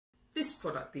This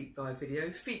product deep dive video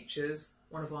features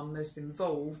one of our most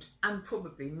involved and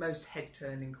probably most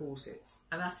head-turning corsets,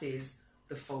 and that is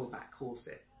the full back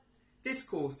corset. This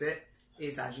corset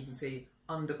is, as you can see,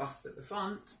 underbust at the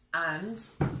front and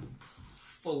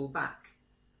full back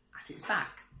at its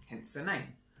back, hence the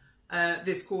name.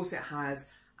 This corset has,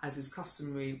 as is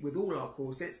customary with all our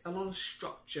corsets, a lot of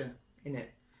structure in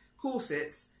it.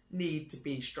 Corsets need to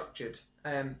be structured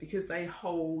because they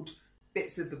hold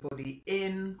bits of the body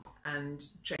in and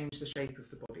change the shape of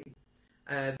the body.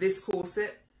 This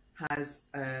corset has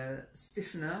a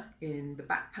stiffener in the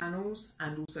back panels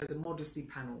and also the modesty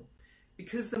panel.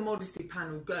 Because the modesty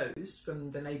panel goes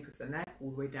from the nape of the neck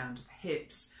all the way down to the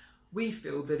hips, we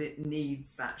feel that it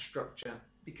needs that structure.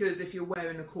 Because if you're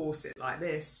wearing a corset like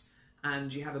this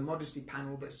and you have a modesty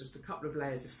panel that's just a couple of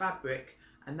layers of fabric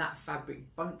and that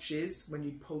fabric bunches when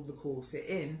you pull the corset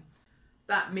in,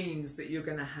 that means that you're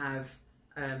going to have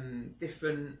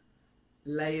different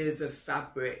layers of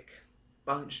fabric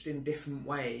bunched in different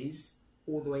ways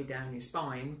all the way down your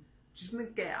spine, which is going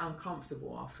to get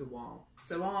uncomfortable after a while.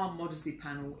 So our modesty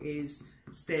panel is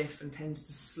stiff and tends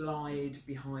to slide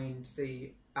behind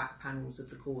the back panels of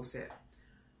the corset.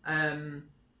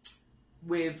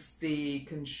 With the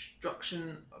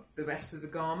construction of the rest of the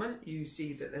garment, you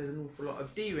see that there's an awful lot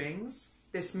of D-rings.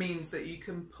 This means that you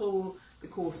can pull the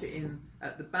corset in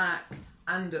at the back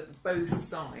and at both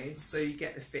sides, so you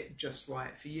get the fit just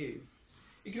right for you.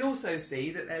 You can also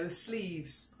see that there are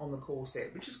sleeves on the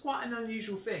corset, which is quite an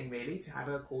unusual thing really, to have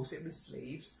a corset with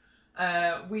sleeves.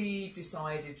 We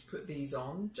decided to put these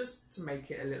on just to make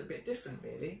it a little bit different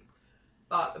really.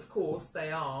 But of course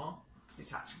they are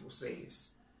detachable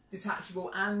sleeves.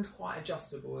 Detachable and quite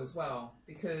adjustable as well,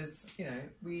 because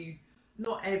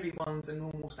not everyone's a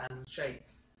normal standard shape,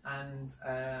 and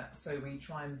so we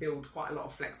try and build quite a lot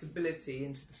of flexibility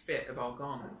into the fit of our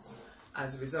garments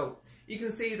as a result. You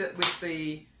can see that with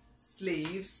the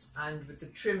sleeves and with the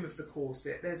trim of the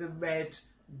corset, there's a red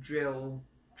drill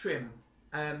trim.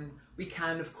 We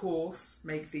can of course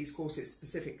make these corsets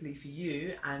specifically for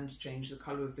you and change the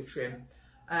colour of the trim.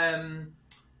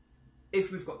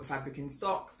 If we've got the fabric in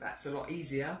stock, that's a lot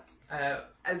easier.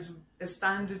 As a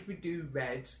standard, we do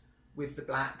red with the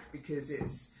black because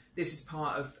this is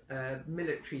part of a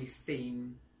military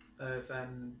theme of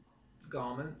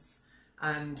garments,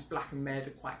 and black and red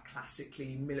are quite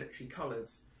classically military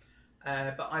colours.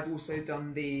 But I've also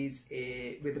done these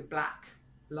with a black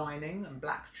lining and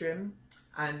black trim,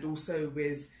 and also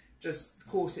with just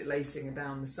corset lacing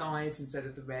down the sides instead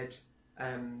of the red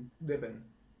ribbon.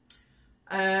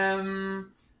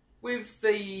 With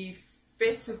the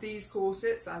fit of these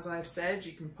corsets, as I've said,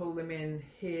 you can pull them in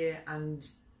here and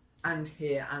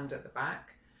here and at the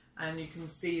back, and you can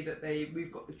see that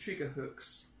we've got the trigger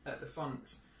hooks at the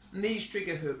front, and these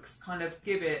trigger hooks kind of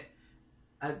give it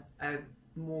a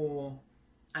more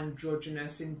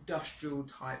androgynous industrial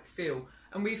type feel,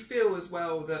 and we feel as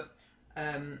well that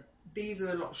these are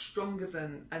a lot stronger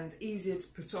and easier to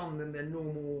put on than the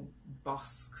normal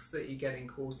busks that you get in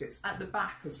corsets. At the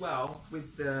back as well,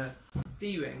 with the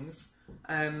D-rings,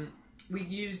 we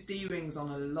use D-rings on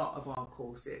a lot of our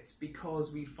corsets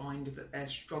because we find that they're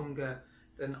stronger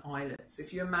than eyelets.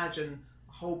 If you imagine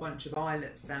a whole bunch of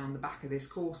eyelets down the back of this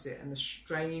corset and the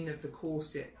strain of the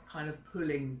corset kind of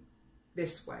pulling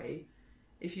this way,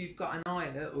 if you've got an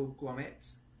eyelet or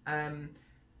grommet,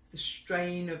 the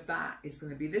strain of that is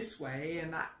going to be this way,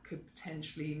 and that could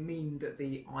potentially mean that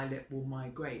the eyelet will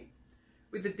migrate.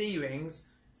 With the D-rings,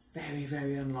 it's very,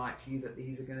 very unlikely that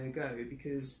these are going to go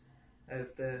because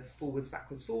of the forwards,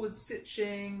 backwards, forwards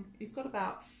stitching. You've got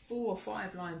about 4 or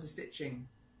 5 lines of stitching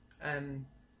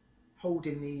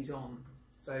holding these on,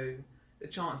 so the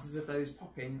chances of those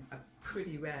popping are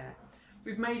pretty rare.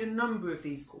 We've made a number of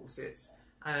these corsets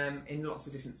in lots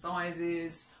of different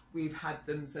sizes. We've had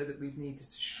them so that we've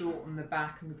needed to shorten the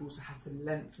back, and we've also had to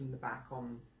lengthen the back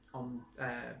on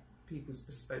people's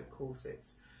bespoke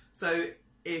corsets. So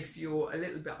if you're a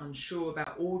little bit unsure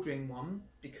about ordering one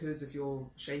because of your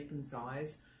shape and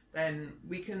size, then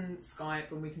we can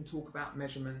Skype and we can talk about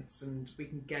measurements and we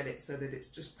can get it so that it's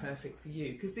just perfect for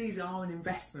you, because these are an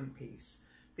investment piece.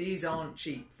 These aren't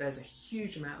cheap. There's a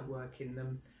huge amount of work in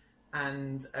them,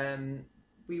 and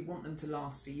we want them to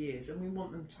last for years, and we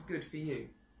want them to be good for you.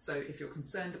 So if you're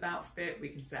concerned about fit, we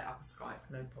can set up a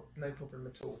Skype, no problem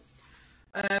at all.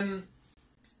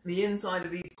 The inside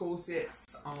of these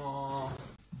corsets are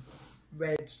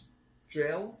red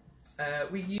drill.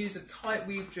 We use a tight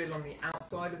weave drill on the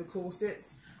outside of the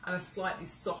corsets and a slightly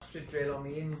softer drill on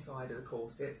the inside of the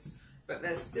corsets, but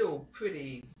they're still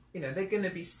pretty, they're going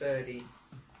to be sturdy.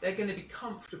 They're going to be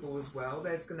comfortable as well.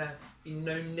 There's going to be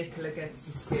no nickel against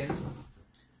the skin.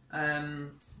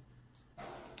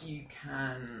 You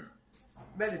can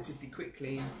relatively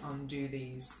quickly undo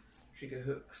these trigger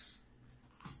hooks,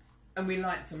 and we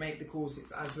like to make the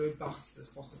corsets as robust as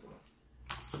possible.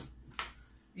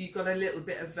 You've got a little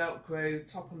bit of Velcro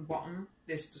top and bottom.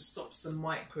 This just stops the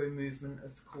micro movement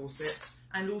of the corset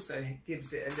and also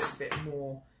gives it a little bit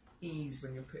more ease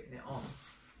when you're putting it on.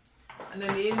 And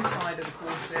then the inside of the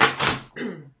corset,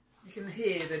 you can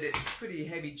hear that it's pretty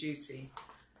heavy duty.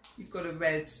 You've got a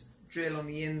red drill on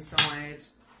the inside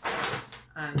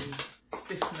and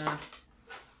stiffener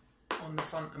on the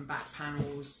front and back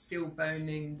panels, steel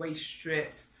boning, waist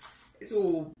strip. It's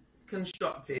all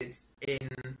constructed in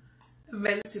a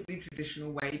relatively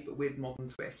traditional way but with modern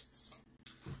twists.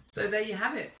 So there you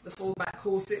have it, the full back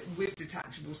corset with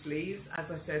detachable sleeves.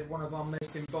 As I said, one of our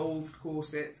most involved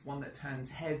corsets, one that turns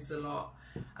heads a lot.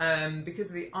 Because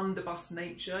of the underbust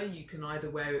nature, you can either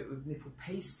wear it with nipple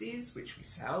pasties, which we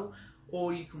sell,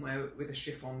 or you can wear it with a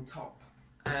chiffon top.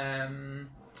 The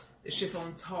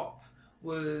chiffon top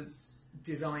was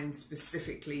designed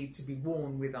specifically to be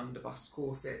worn with underbust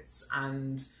corsets,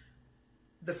 and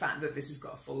the fact that this has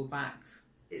got a full back,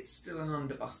 it's still an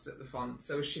underbust at the front,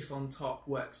 so a chiffon top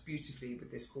works beautifully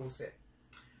with this corset.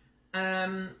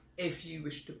 If you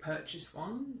wish to purchase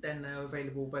one, then they're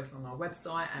available both on our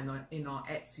website and in our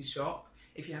Etsy shop.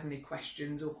 If you have any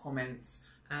questions or comments,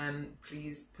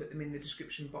 please put them in the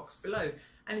description box below.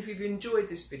 And if you've enjoyed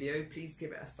this video, please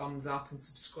give it a thumbs up and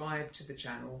subscribe to the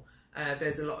channel.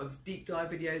 There's a lot of deep dive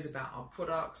videos about our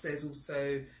products. There's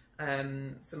also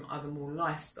some other more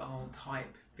lifestyle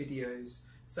type videos.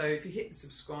 So if you hit the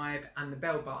subscribe and the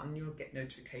bell button, you'll get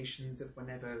notifications of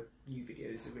whenever new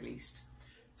videos are released.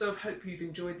 So I hope you've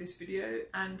enjoyed this video,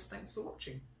 and thanks for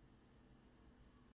watching.